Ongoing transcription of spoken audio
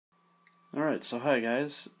Alright, so hi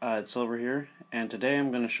guys, it's Silver here, and today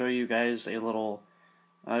I'm going to show you guys a little,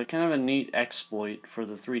 kind of a neat exploit for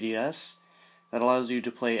the 3DS that allows you to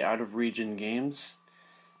play out-of-region games.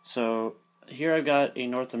 So, here I've got a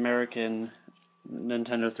North American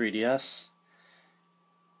Nintendo 3DS,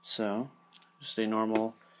 so, just a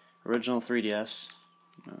normal, original 3DS.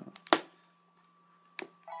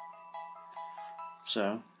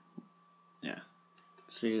 So, yeah,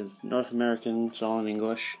 see it's North American, it's all in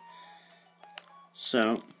English.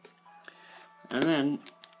 So, and then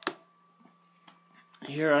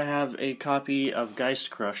here I have a copy of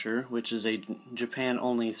Gaist Crusher, which is a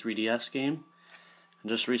Japan-only 3DS game. I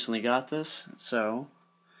just recently got this, so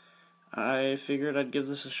I figured I'd give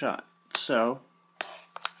this a shot. So,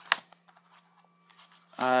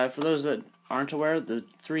 for those that aren't aware, the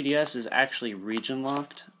 3DS is actually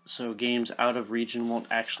region-locked, so games out of region won't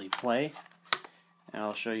actually play. And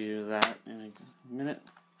I'll show you that in a minute.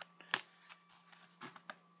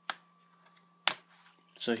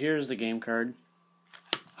 So here's the game card.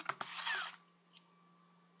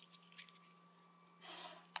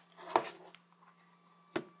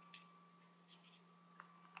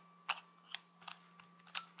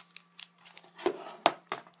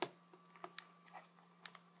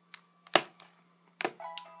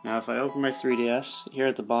 Now if I open my 3DS, here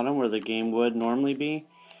at the bottom where the game would normally be,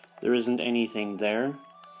 there isn't anything there.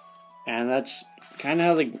 And that's kind of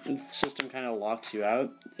how the system kind of locks you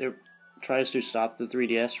out. It tries to stop the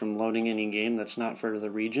 3DS from loading any game that's not for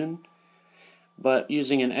the region. But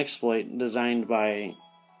using an exploit designed by,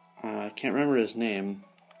 I can't remember his name,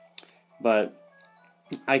 but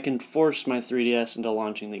I can force my 3DS into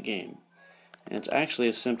launching the game. And it's actually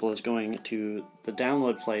as simple as going to the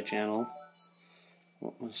download play channel.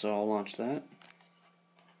 So I'll launch that.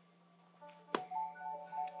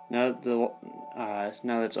 Now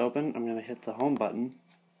that's open, I'm going to hit the home button.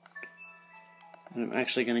 And I'm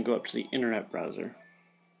actually going to go up to the internet browser.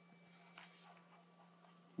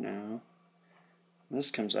 Now,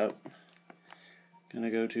 this comes up. I'm going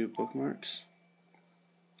to go to bookmarks.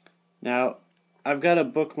 Now, I've got a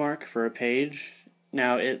bookmark for a page.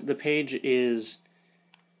 Now, the page is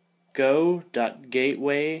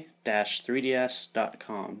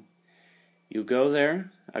go.gateway-3ds.com. You go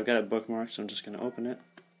there. I've got a bookmark, so I'm just going to open it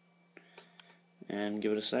and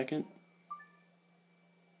give it a second.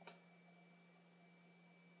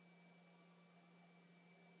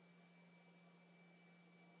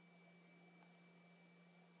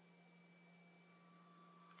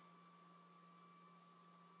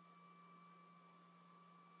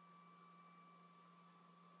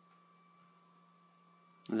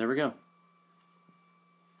 And there we go.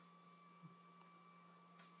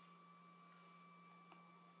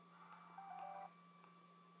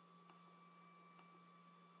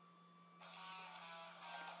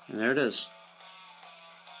 And there it is.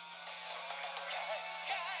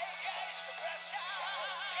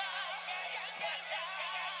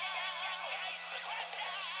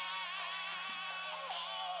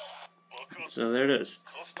 So there it is.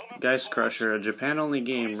 Gaist Crusher, a Japan-only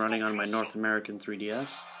game running on my North American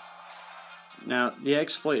 3DS. Now, the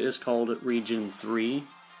exploit is called Region 3,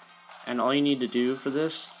 and all you need to do for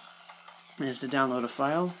this is to download a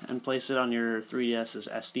file and place it on your 3DS's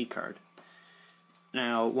SD card.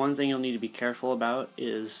 Now, one thing you'll need to be careful about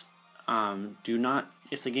is do not,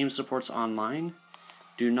 if the game supports online,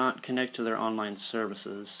 do not connect to their online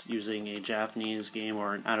services using a Japanese game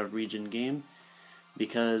or an out-of-region game,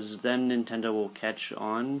 because then Nintendo will catch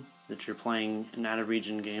on that you're playing an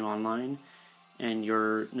out-of-region game online, and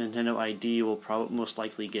your Nintendo ID will most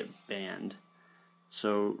likely get banned.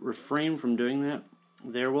 So refrain from doing that.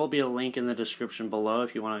 There will be a link in the description below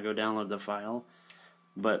if you want to go download the file,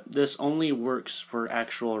 but this only works for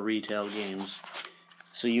actual retail games.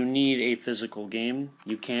 So you need a physical game.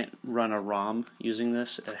 You can't run a ROM using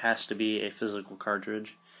this. It has to be a physical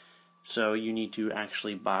cartridge. So you need to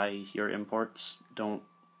actually buy your imports. You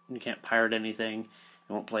can't pirate anything.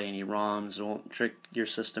 It won't play any ROMs. It won't trick your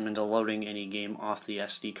system into loading any game off the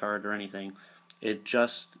SD card or anything. It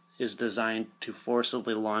just is designed to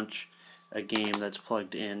forcibly launch a game that's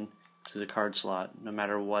plugged in to the card slot, no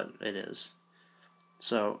matter what it is.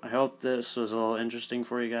 So I hope this was a little interesting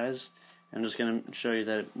for you guys. I'm just going to show you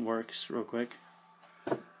that it works real quick.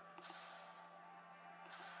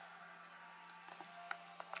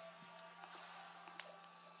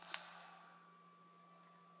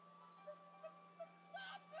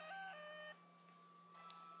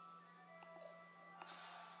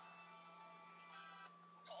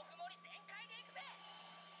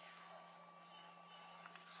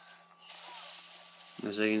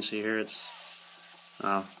 As you can see here, it's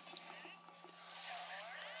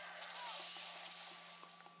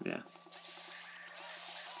Yeah.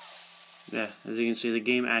 Yeah, as you can see, the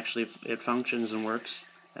game actually, it functions and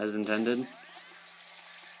works as intended.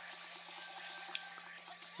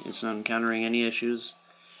 It's not encountering any issues.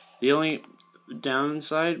 The only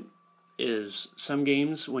downside is some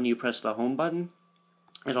games, when you press the home button,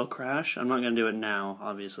 it'll crash. I'm not going to do it now,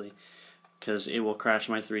 obviously, because it will crash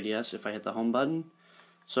my 3DS if I hit the home button.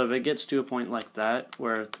 So if it gets to a point like that,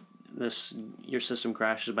 where your system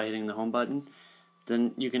crashes by hitting the home button,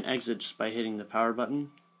 then you can exit just by hitting the power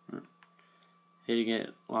button. Hitting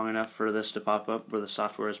it long enough for this to pop up where the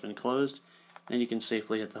software has been closed, then you can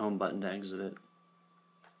safely hit the home button to exit it.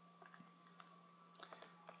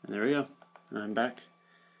 And there we go. I'm back.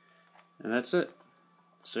 And that's it.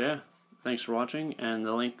 So yeah, thanks for watching, and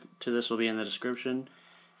the link to this will be in the description.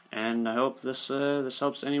 And I hope this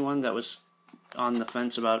helps anyone that was on the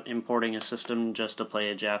fence about importing a system just to play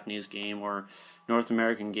a Japanese game or North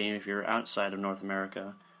American game if you're outside of North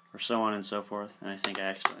America, or so on and so forth. And I think I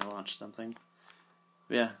accidentally launched something.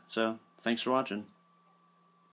 But yeah, so thanks for watching.